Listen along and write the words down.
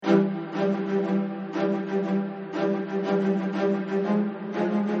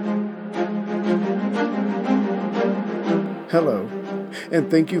and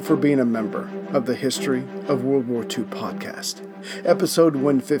thank you for being a member of the History of World War II podcast, episode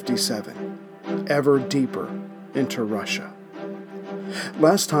 157, Ever Deeper into Russia.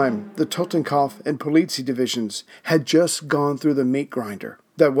 Last time, the Totenkopf and Polizei divisions had just gone through the meat grinder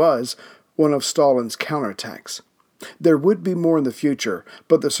that was one of Stalin's counterattacks. There would be more in the future,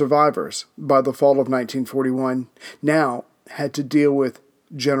 but the survivors, by the fall of 1941, now had to deal with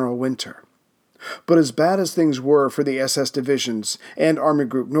General Winter. But as bad as things were for the SS divisions and Army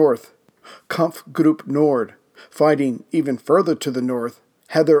Group North, Kampfgruppe Nord, fighting even further to the north,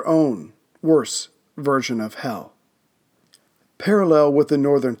 had their own, worse version of hell. Parallel with the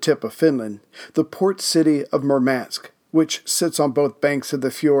northern tip of Finland, the port city of Murmansk, which sits on both banks of the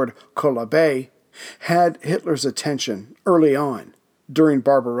fjord Kola Bay, had Hitler's attention early on, during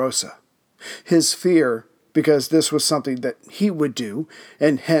Barbarossa. His fear, because this was something that he would do,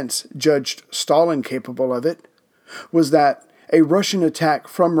 and hence judged Stalin capable of it, was that a Russian attack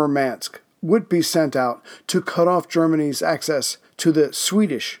from Murmansk would be sent out to cut off Germany's access to the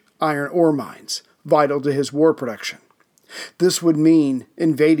Swedish iron ore mines, vital to his war production. This would mean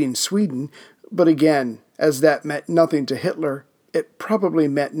invading Sweden, but again, as that meant nothing to Hitler, it probably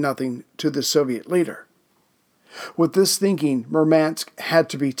meant nothing to the Soviet leader. With this thinking, Murmansk had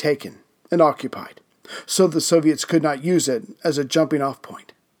to be taken and occupied, so the Soviets could not use it as a jumping-off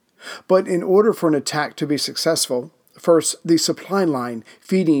point. But in order for an attack to be successful, first, the supply line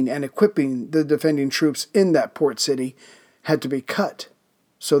feeding and equipping the defending troops in that port city had to be cut,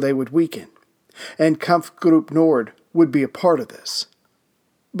 so they would weaken, and Kampfgruppe Nord would be a part of this.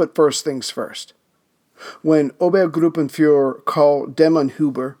 But first things first. When Obergruppenführer Karl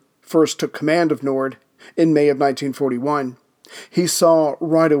Demmenhuber first took command of Nord in May of 1941, he saw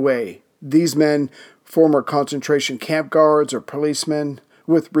right away these men, former concentration camp guards or policemen,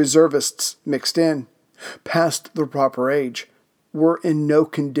 with reservists mixed in, past the proper age, were in no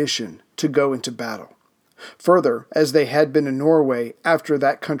condition to go into battle. Further, as they had been in Norway after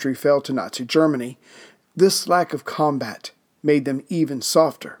that country fell to Nazi Germany, this lack of combat made them even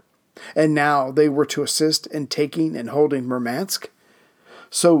softer. And now they were to assist in taking and holding Murmansk?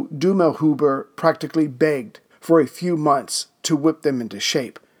 So Demmenhuber practically begged for a few months to whip them into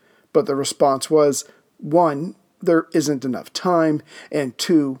shape. But the response was, 1, there isn't enough time, and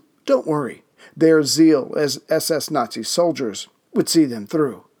 2, don't worry, their zeal as SS Nazi soldiers would see them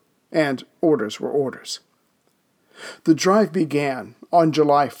through. And orders were orders. The drive began on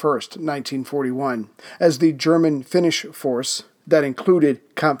July 1st, 1941, as the German-Finnish force, that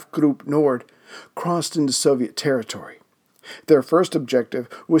included Kampfgruppe Nord, crossed into Soviet territory. Their first objective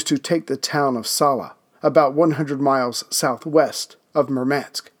was to take the town of Sala, about 100 miles southwest of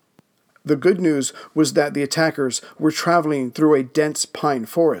Murmansk. The good news was that the attackers were traveling through a dense pine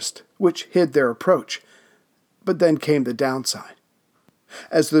forest, which hid their approach. But then came the downside.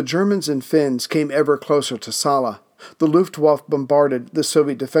 As the Germans and Finns came ever closer to Sala, the Luftwaffe bombarded the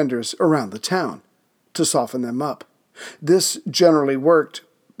Soviet defenders around the town to soften them up. This generally worked,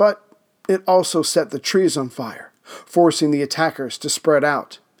 but it also set the trees on fire, forcing the attackers to spread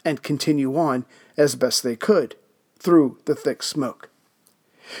out and continue on as best they could through the thick smoke.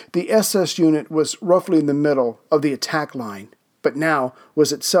 The SS unit was roughly in the middle of the attack line, but now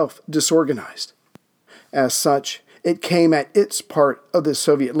was itself disorganized. As such, it came at its part of the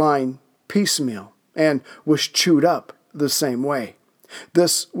Soviet line piecemeal and was chewed up the same way.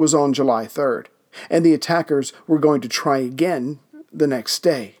 This was on July 3rd, and the attackers were going to try again the next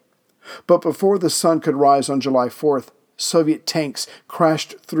day. But before the sun could rise on July 4th, Soviet tanks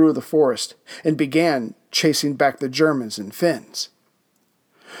crashed through the forest and began chasing back the Germans and Finns.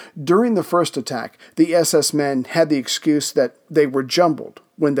 During the first attack, the SS men had the excuse that they were jumbled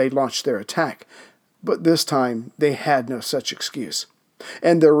when they launched their attack, but this time they had no such excuse,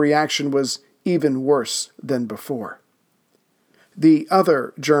 and their reaction was even worse than before. The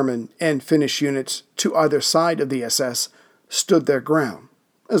other German and Finnish units to either side of the SS stood their ground,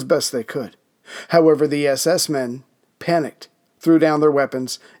 as best they could. However, the SS men panicked, threw down their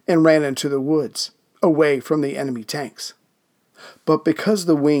weapons, and ran into the woods, away from the enemy tanks. But because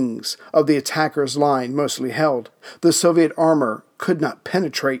the wings of the attackers' line mostly held, the Soviet armor could not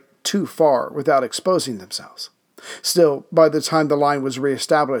penetrate too far without exposing themselves. Still, by the time the line was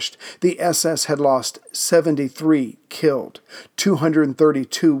reestablished, the SS had lost 73 killed,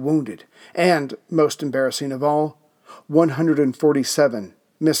 232 wounded, and, most embarrassing of all, 147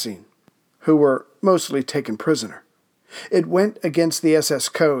 missing, who were mostly taken prisoner. It went against the SS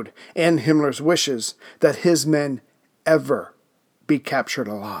code and Himmler's wishes that his men ever be captured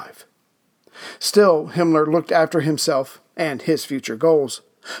alive. Still, Himmler looked after himself and his future goals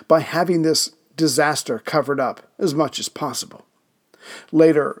by having this disaster covered up as much as possible.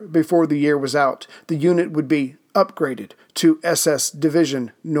 Later, before the year was out, the unit would be upgraded to SS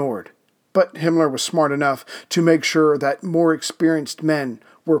Division Nord. But Himmler was smart enough to make sure that more experienced men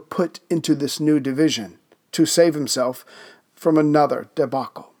were put into this new division to save himself from another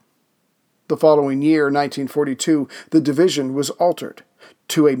debacle. The following year, 1942, the division was altered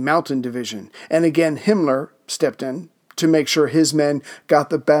to a mountain division, and again Himmler stepped in to make sure his men got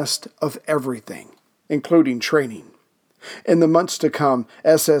the best of everything, including training. In the months to come,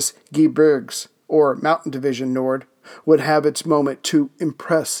 SS Gebirgs, or Mountain Division Nord, would have its moment to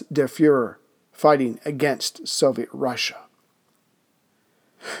impress der Führer, fighting against Soviet Russia.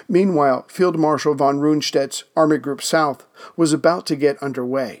 Meanwhile, Field Marshal von Rundstedt's Army Group South was about to get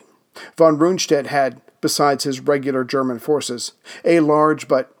underway. Von Rundstedt had, besides his regular German forces, a large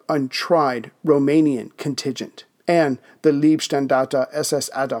but untried Romanian contingent, and the Leibstandarte SS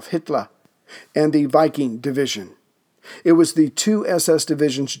Adolf Hitler, and the Viking Division. It was the two SS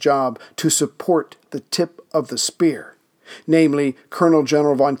divisions' job to support the tip of the spear, namely Colonel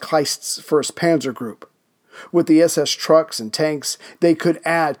General von Kleist's 1st Panzer Group. With the SS trucks and tanks, they could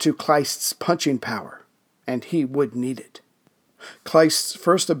add to Kleist's punching power, and he would need it. Kleist's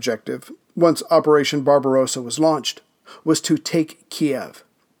first objective, once Operation Barbarossa was launched, was to take Kiev.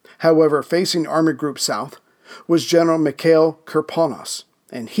 However, facing Army Group South was General Mikhail Kirponos,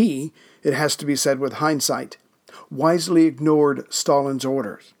 and he, it has to be said with hindsight, wisely ignored Stalin's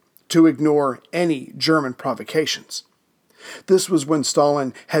orders to ignore any German provocations. This was when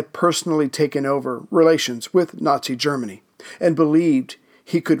Stalin had personally taken over relations with Nazi Germany and believed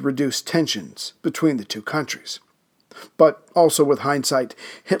he could reduce tensions between the two countries. But also with hindsight,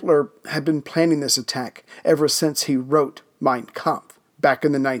 Hitler had been planning this attack ever since he wrote Mein Kampf back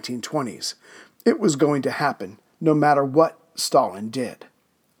in the 1920s. It was going to happen no matter what Stalin did.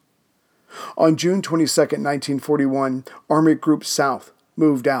 On June 22, 1941, Army Group South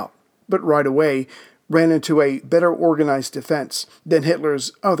moved out, but right away ran into a better organized defense than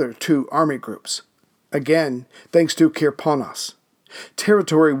Hitler's other two army groups. Again, thanks to Kirponos.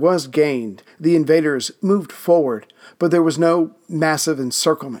 Territory was gained, the invaders moved forward, but there was no massive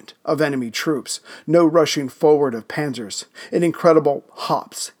encirclement of enemy troops, no rushing forward of panzers, and incredible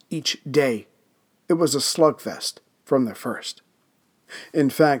hops each day. It was a slugfest from the first. In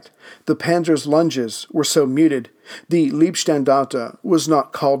fact, the panzers' lunges were so muted, the Leibstandarte was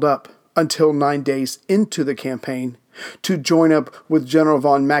not called up until 9 days into the campaign to join up with General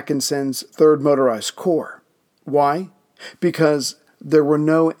von Mackensen's 3rd Motorized Corps. Why? Because there were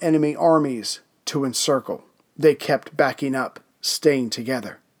no enemy armies to encircle. They kept backing up, staying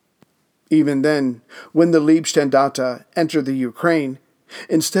together. Even then, when the Leibstandarte entered the Ukraine,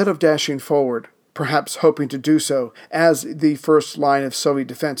 instead of dashing forward, perhaps hoping to do so as the first line of Soviet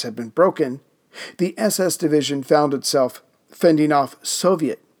defense had been broken, the SS division found itself fending off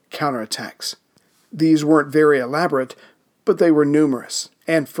Soviet counterattacks. These weren't very elaborate, but they were numerous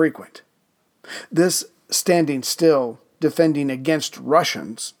and frequent. This standing still, defending against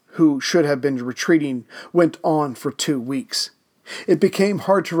Russians, who should have been retreating, went on for 2 weeks. It became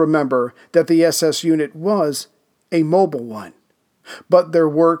hard to remember that the SS unit was a mobile one. But their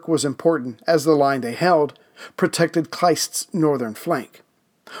work was important as the line they held protected Kleist's northern flank.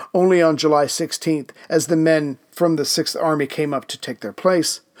 Only on July 16th, as the men from the 6th Army came up to take their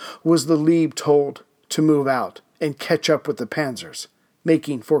place, was the Leib told to move out and catch up with the panzers,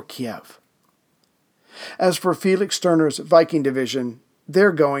 making for Kiev. As for Felix Stirner's Viking Division,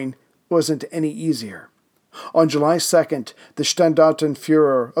 their going wasn't any easier. On July 2nd, the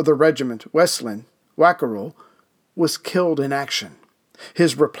Standartenführer of the regiment, Westlin, Wackerl, was killed in action.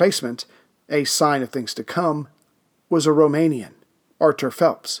 His replacement, a sign of things to come, was a Romanian, Artur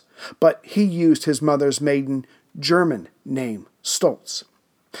Phelps, but he used his mother's maiden German name, Stolz.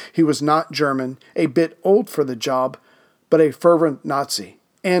 He was not German, a bit old for the job, but a fervent Nazi,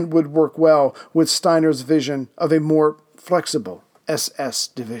 and would work well with Steiner's vision of a more flexible SS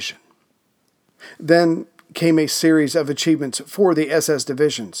division. Then came a series of achievements for the SS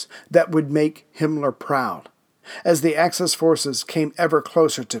divisions that would make Himmler proud. As the Axis forces came ever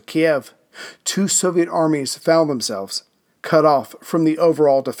closer to Kiev, 2 Soviet armies found themselves cut off from the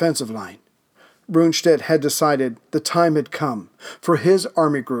overall defensive line. Rundstedt had decided the time had come for his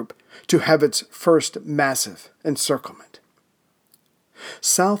army group to have its first massive encirclement.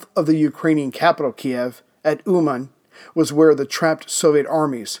 South of the Ukrainian capital Kiev, at Uman, was where the trapped Soviet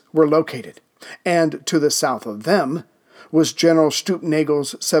armies were located, and to the south of them was General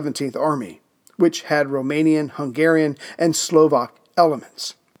Stupnagel's 17th Army, which had Romanian, Hungarian, and Slovak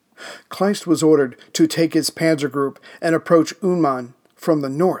elements. Kleist was ordered to take his panzer group and approach Uman from the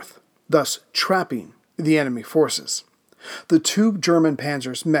north, thus trapping the enemy forces. The two German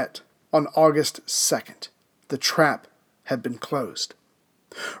panzers met on August 2nd. The trap had been closed.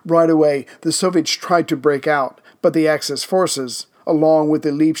 Right away, the Soviets tried to break out, but the Axis forces, along with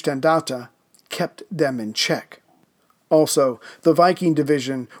the Liebstandarte, kept them in check. Also, the Viking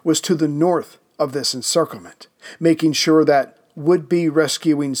division was to the north of this encirclement, making sure that would-be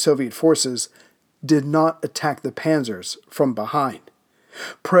rescuing Soviet forces did not attack the panzers from behind.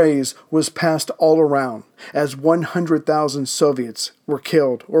 Praise was passed all around as 100,000 Soviets were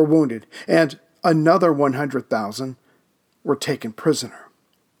killed or wounded, and another 100,000 were taken prisoner.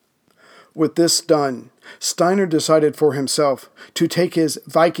 With this done, Steiner decided for himself to take his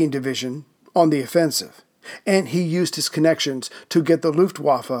Viking division on the offensive, and he used his connections to get the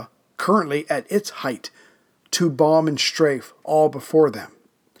Luftwaffe, currently at its height, to bomb and strafe all before them.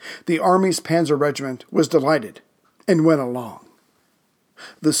 The Army's Panzer Regiment was delighted and went along.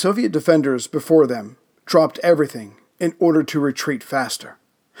 The Soviet defenders before them dropped everything in order to retreat faster.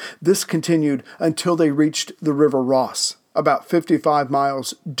 This continued until they reached the River Ros, about 55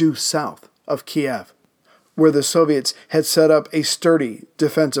 miles due south of Kiev, where the Soviets had set up a sturdy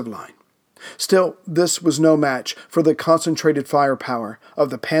defensive line. Still, this was no match for the concentrated firepower of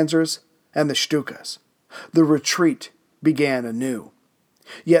the panzers and the Stukas. The retreat began anew.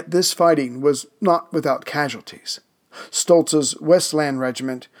 Yet this fighting was not without casualties. Stolz's Westland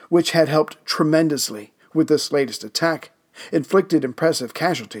Regiment, which had helped tremendously with this latest attack, inflicted impressive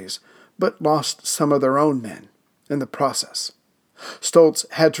casualties, but lost some of their own men in the process. Stolz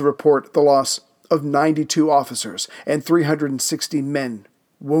had to report the loss of 92 officers and 360 men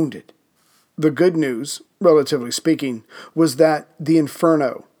wounded. The good news, relatively speaking, was that the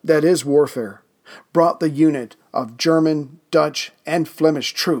inferno that is warfare brought the unit of German, Dutch, and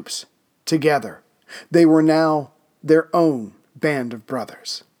Flemish troops together. They were now their own band of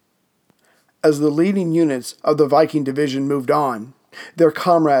brothers. As the leading units of the Viking division moved on, their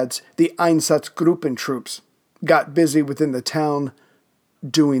comrades, the Einsatzgruppen troops, got busy within the town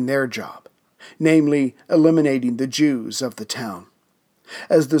doing their job, namely eliminating the Jews of the town.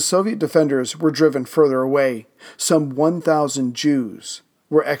 As the Soviet defenders were driven further away, some 1,000 Jews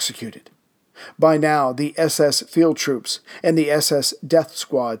were executed. By now, the SS field troops and the SS death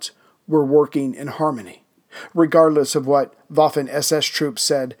squads were working in harmony, regardless of what Waffen-SS troops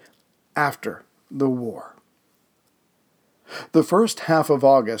said after the war. The first half of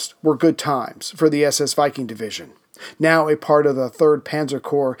August were good times for the SS Viking Division. Now a part of the 3rd Panzer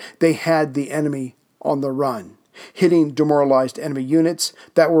Corps, they had the enemy on the run, hitting demoralized enemy units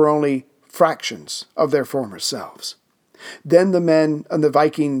that were only fractions of their former selves. Then the men on the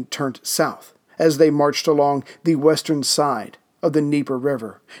Viking turned south as they marched along the western side of the Dnieper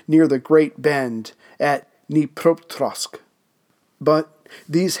River, near the Great Bend at Dnipropetrovsk. But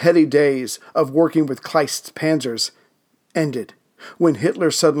these heady days of working with Kleist's panzers ended when Hitler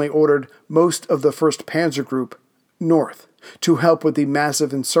suddenly ordered most of the 1st Panzer Group north to help with the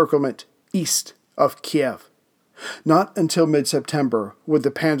massive encirclement east of Kiev. Not until mid-September would the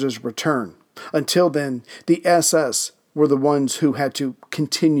panzers return. Until then, the SS were the ones who had to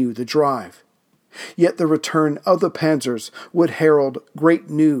continue the drive. Yet the return of the panzers would herald great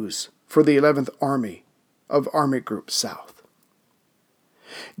news for the 11th Army of Army Group South.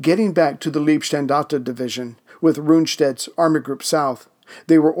 Getting back to the Liebstandarte Division with Rundstedt's Army Group South,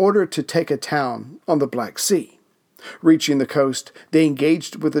 they were ordered to take a town on the Black Sea. Reaching the coast, they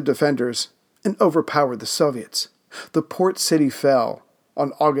engaged with the defenders and overpowered the Soviets. The port city fell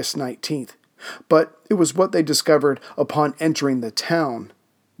on August 19th, but it was what they discovered upon entering the town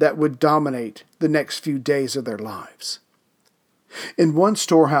that would dominate the next few days of their lives. In one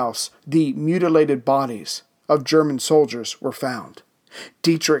storehouse, the mutilated bodies of German soldiers were found.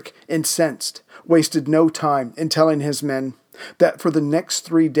 Dietrich, incensed, wasted no time in telling his men that for the next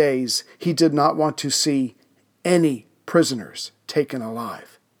 3 days he did not want to see any prisoners taken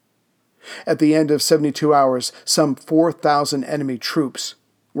alive. At the end of 72 hours, some 4,000 enemy troops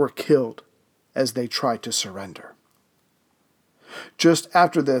were killed as they tried to surrender. Just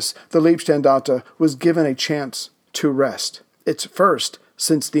after this, the Liebstandarte was given a chance to rest, its first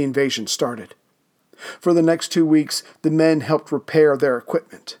since the invasion started. For the next 2 weeks, the men helped repair their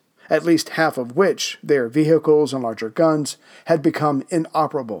equipment, at least half of which, their vehicles and larger guns, had become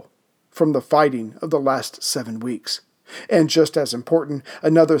inoperable from the fighting of the last 7 weeks. And just as important,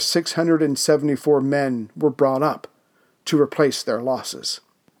 another 674 men were brought up to replace their losses.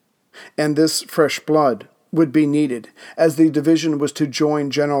 And this fresh blood would be needed, as the division was to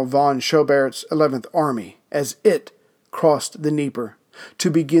join General von Schaubert's 11th Army as it crossed the Dnieper to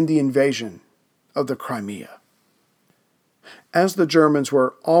begin the invasion of the Crimea. As the Germans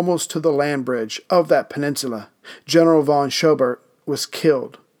were almost to the land bridge of that peninsula, General von Schobert was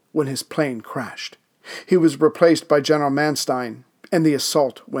killed when his plane crashed. He was replaced by General Manstein, and the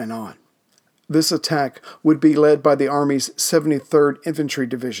assault went on. This attack would be led by the Army's 73rd Infantry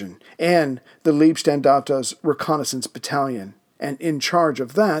Division and the Liebstandarte Reconnaissance Battalion, and in charge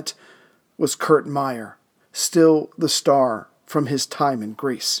of that was Kurt Meyer, still the star from his time in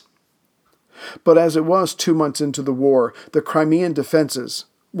Greece. But as it was 2 months into the war, the Crimean defenses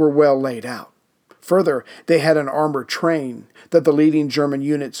were well laid out. Further, they had an armored train that the leading German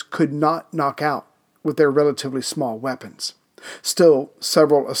units could not knock out with their relatively small weapons. Still,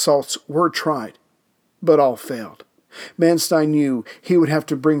 several assaults were tried, but all failed. Manstein knew he would have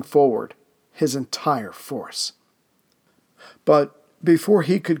to bring forward his entire force. But before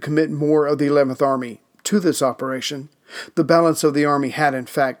he could commit more of the 11th Army to this operation, the balance of the army had in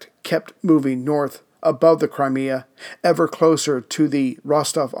fact kept moving north above the Crimea, ever closer to the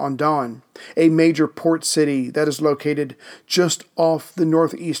Rostov-on-Don, a major port city that is located just off the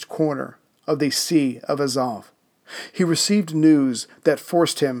northeast corner of the Sea of Azov. He received news that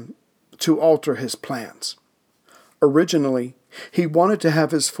forced him to alter his plans. Originally, he wanted to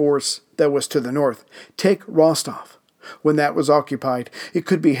have his force that was to the north take Rostov. When that was occupied, it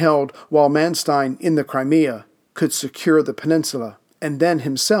could be held while Manstein in the Crimea could secure the peninsula and then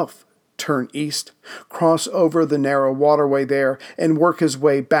himself turn east, cross over the narrow waterway there, and work his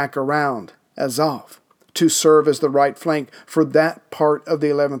way back around Azov to serve as the right flank for that part of the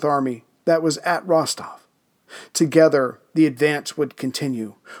 11th Army that was at Rostov. Together, the advance would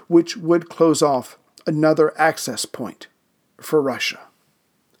continue, which would close off another access point for Russia.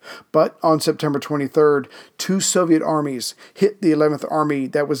 But on September 23rd, 2 Soviet armies hit the 11th Army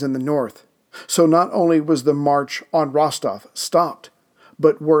that was in the north. So not only was the march on Rostov stopped,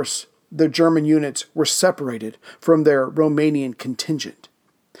 but worse, the German units were separated from their Romanian contingent.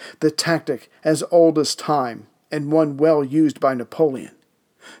 The tactic as old as time and one well used by Napoleon.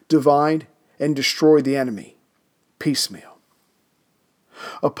 Divide and destroy the enemy, piecemeal.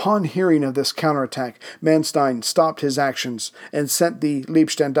 Upon hearing of this counterattack, Manstein stopped his actions and sent the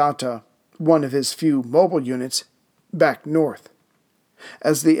Liebstandarte, one of his few mobile units, back north.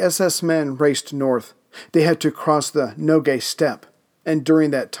 As the SS men raced north, they had to cross the Nogai Steppe, and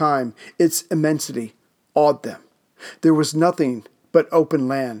during that time, its immensity awed them. There was nothing but open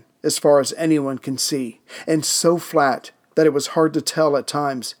land as far as anyone can see, and so flat that it was hard to tell at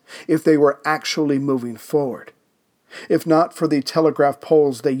times if they were actually moving forward. If not for the telegraph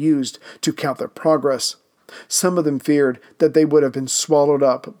poles they used to count their progress, some of them feared that they would have been swallowed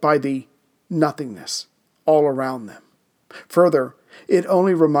up by the nothingness all around them. Further, it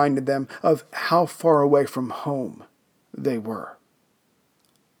only reminded them of how far away from home they were.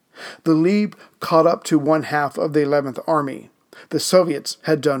 The Lieb caught up to one half of the 11th Army. The Soviets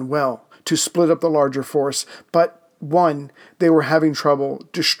had done well to split up the larger force, but 1, they were having trouble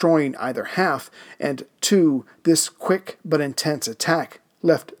destroying either half, and 2, this quick but intense attack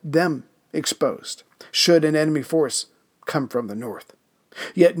left them exposed, should an enemy force come from the north.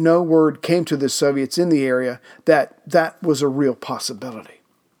 Yet no word came to the Soviets in the area that that was a real possibility.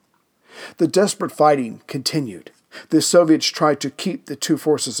 The desperate fighting continued. The Soviets tried to keep the two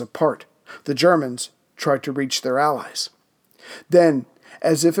forces apart. The Germans tried to reach their allies. Then,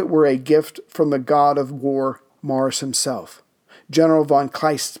 as if it were a gift from the god of war, Mars himself, General von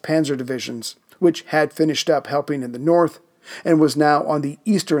Kleist's panzer divisions, which had finished up helping in the north and was now on the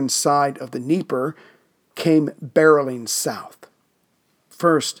eastern side of the Dnieper, came barreling south.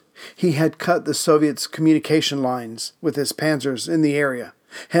 First, he had cut the Soviets' communication lines with his panzers in the area.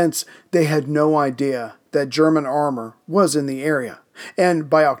 Hence, they had no idea that German armor was in the area, and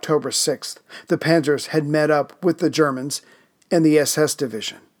by October 6th, the panzers had met up with the Germans and the SS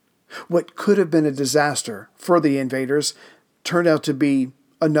division. What could have been a disaster for the invaders turned out to be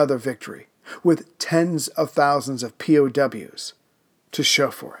another victory, with tens of thousands of POWs to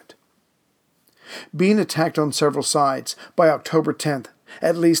show for it. Being attacked on several sides, by October 10th,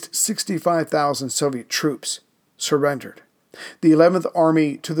 at least 65,000 Soviet troops surrendered. The 11th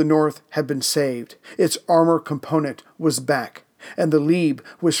Army to the north had been saved, its armor component was back, and the Lieb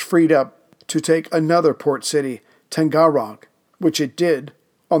was freed up to take another port city, Tangarog, which it did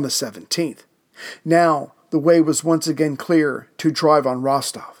on the 17th. Now, the way was once again clear to drive on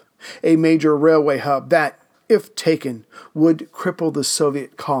Rostov, a major railway hub that, if taken, would cripple the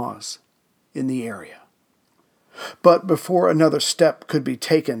Soviet cause in the area. But before another step could be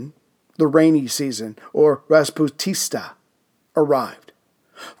taken, the rainy season, or Rasputista, arrived,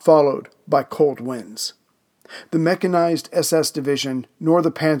 followed by cold winds. The mechanized SS division nor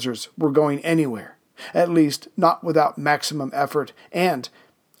the panzers were going anywhere, at least not without maximum effort and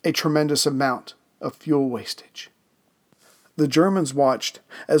a tremendous amount of fuel wastage. The Germans watched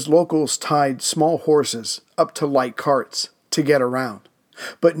as locals tied small horses up to light carts to get around,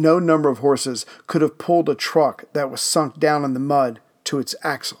 but no number of horses could have pulled a truck that was sunk down in the mud to its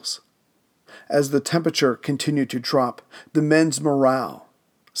axles. As the temperature continued to drop, the men's morale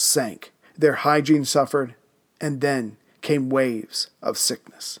sank, their hygiene suffered, and then came waves of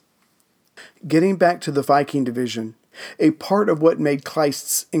sickness. Getting back to the Viking division, a part of what made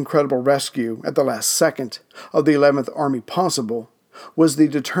Kleist's incredible rescue at the last second of the 11th Army possible was the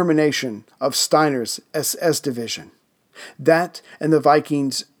determination of Steiner's SS division. That and the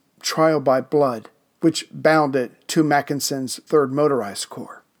Vikings' trial by blood, which bound it to Mackensen's 3rd Motorized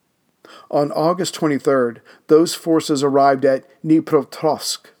Corps. On August 23rd, those forces arrived at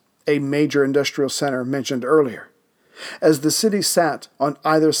Dnipropetrovsk, a major industrial center mentioned earlier. As the city sat on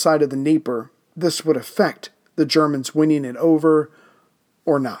either side of the Dnieper, this would affect the Germans winning it over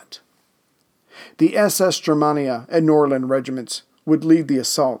or not. The SS Germania and Norrland regiments would lead the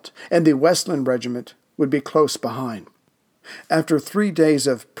assault, and the Westland regiment would be close behind. After 3 days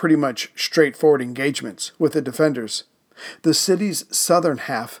of pretty much straightforward engagements with the defenders, the city's southern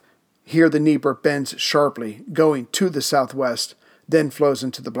half, here the Dnieper bends sharply, going to the southwest, then flows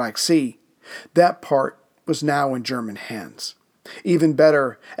into the Black Sea, that part was now in German hands. Even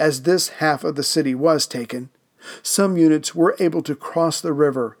better, as this half of the city was taken, some units were able to cross the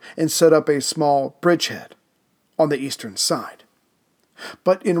river and set up a small bridgehead on the eastern side.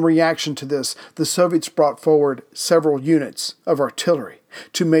 But in reaction to this, the Soviets brought forward several units of artillery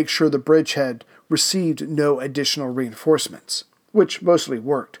to make sure the bridgehead received no additional reinforcements, which mostly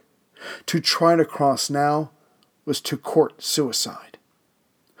worked. To try to cross now was to court suicide.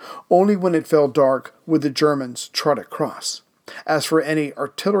 Only when it fell dark would the Germans try to cross. As for any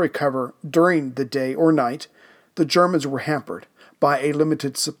artillery cover during the day or night, the Germans were hampered by a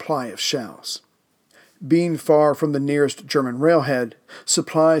limited supply of shells. Being far from the nearest German railhead,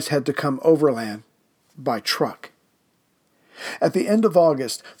 supplies had to come overland by truck. At the end of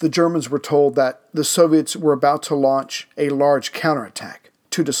August, the Germans were told that the Soviets were about to launch a large counterattack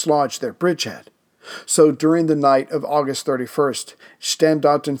to dislodge their bridgehead. So during the night of August 31st,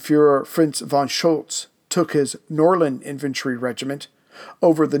 Standartenführer Fritz von Schultz took his Norrland Infantry Regiment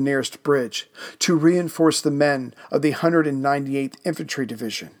over the nearest bridge to reinforce the men of the 198th Infantry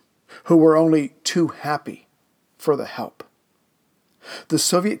Division, who were only too happy for the help. The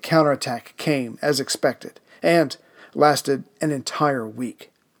Soviet counterattack came as expected and lasted an entire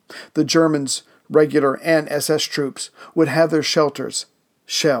week. The Germans, regular and SS troops, would have their shelters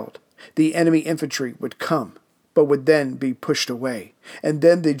shelled. The enemy infantry would come, but would then be pushed away, and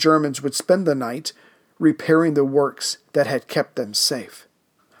then the Germans would spend the night repairing the works that had kept them safe.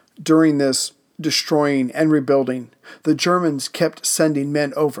 During this destroying and rebuilding, the Germans kept sending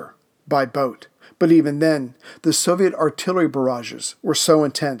men over by boat, but even then, the Soviet artillery barrages were so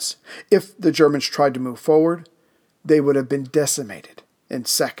intense, if the Germans tried to move forward, they would have been decimated in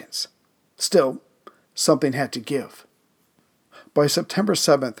seconds. Still, something had to give. By September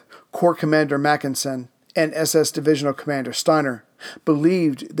 7th, Corps Commander Mackensen and SS Divisional Commander Steiner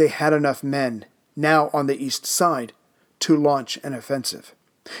believed they had enough men, now on the east side, to launch an offensive.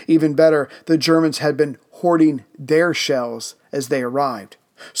 Even better, the Germans had been hoarding their shells as they arrived,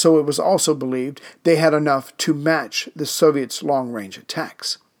 so it was also believed they had enough to match the Soviets' long-range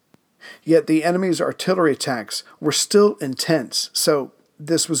attacks. Yet the enemy's artillery attacks were still intense, so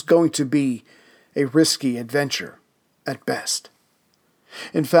this was going to be a risky adventure at best.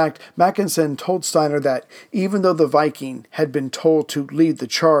 In fact, Mackensen told Steiner that even though the Viking had been told to lead the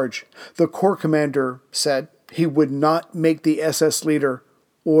charge, the Corps commander said he would not make the SS leader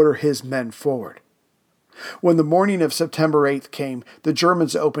order his men forward. When the morning of September 8th came, the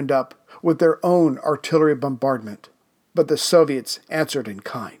Germans opened up with their own artillery bombardment, but the Soviets answered in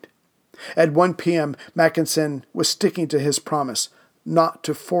kind. At 1 p.m., Mackensen was sticking to his promise not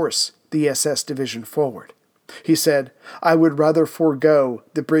to force the SS division forward. He said, "I would rather forego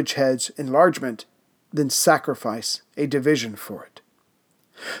the bridgehead's enlargement than sacrifice a division for it."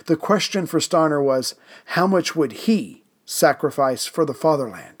 The question for Steiner was, how much would he sacrifice for the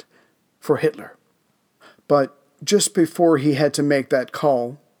fatherland, for Hitler? But just before he had to make that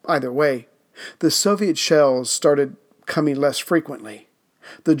call, either way, the Soviet shells started coming less frequently.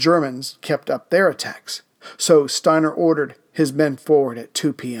 The Germans kept up their attacks, so Steiner ordered his men forward at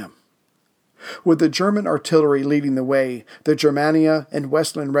 2 p.m. With the German artillery leading the way, the Germania and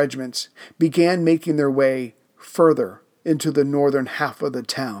Westland regiments began making their way further into the northern half of the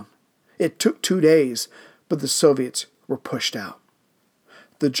town. It took 2 days, but the Soviets were pushed out.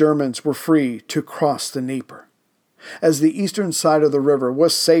 the Germans were free to cross the Dnieper. As the eastern side of the river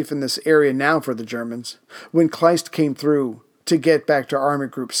was safe in this area now for the Germans, when Kleist came through to get back to Army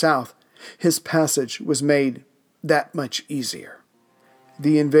Group South, his passage was made that much easier.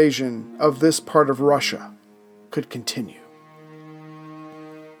 The invasion of this part of Russia could continue.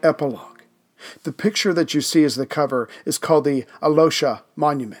 Epilogue. The picture that you see as the cover is called the Alyosha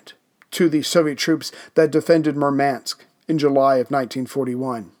Monument, to the Soviet troops that defended Murmansk in July of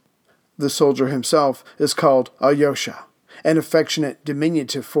 1941. The soldier himself is called Alyosha, an affectionate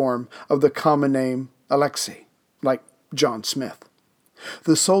diminutive form of the common name Alexei, like John Smith.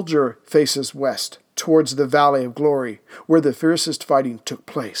 The soldier faces west, towards the Valley of Glory, where the fiercest fighting took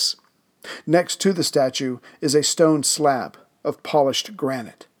place. Next to the statue is a stone slab of polished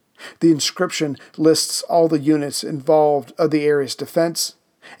granite. The inscription lists all the units involved of the area's defense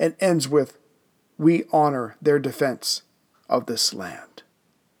and ends with, "We honor their defense of this land."